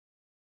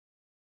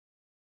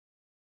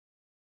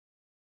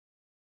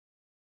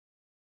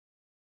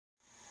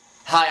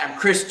Hi, I'm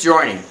Chris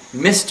Jorney,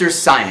 Mr.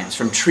 Science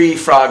from Tree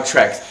Frog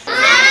Treks.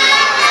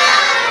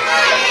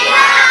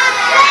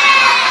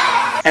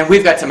 And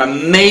we've got some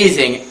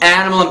amazing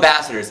animal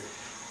ambassadors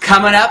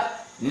coming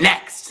up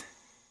next.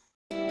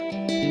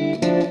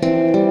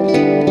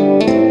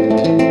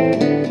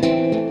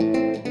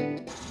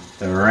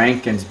 The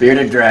Rankins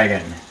bearded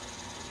dragon.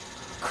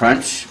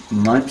 Crunch,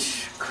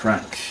 munch,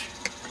 crunch.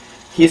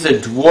 He's a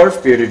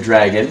dwarf bearded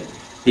dragon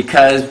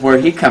because where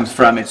he comes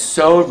from, it's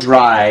so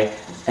dry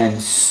and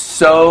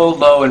so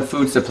low in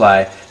food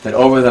supply that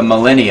over the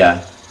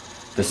millennia,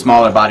 the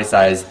smaller body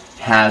size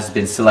has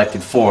been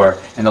selected for,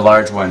 and the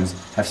large ones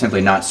have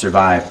simply not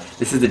survived.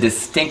 This is a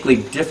distinctly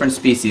different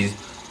species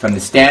from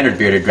the standard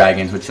bearded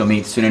dragons, which you'll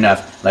meet soon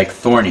enough, like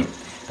Thorny.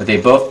 But they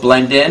both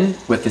blend in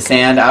with the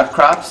sand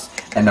outcrops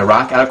and the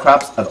rock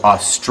outcrops of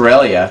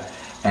Australia,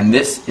 and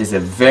this is a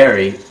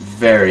very,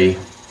 very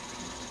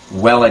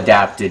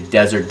well-adapted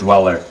desert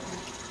dweller,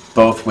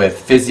 both with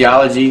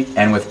physiology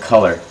and with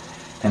color.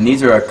 And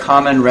these are a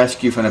common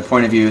rescue from the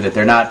point of view that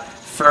they're not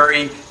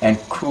furry and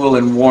cool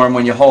and warm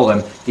when you hold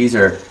them. These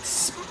are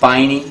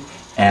spiny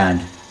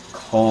and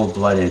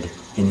cold-blooded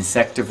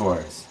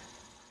insectivores.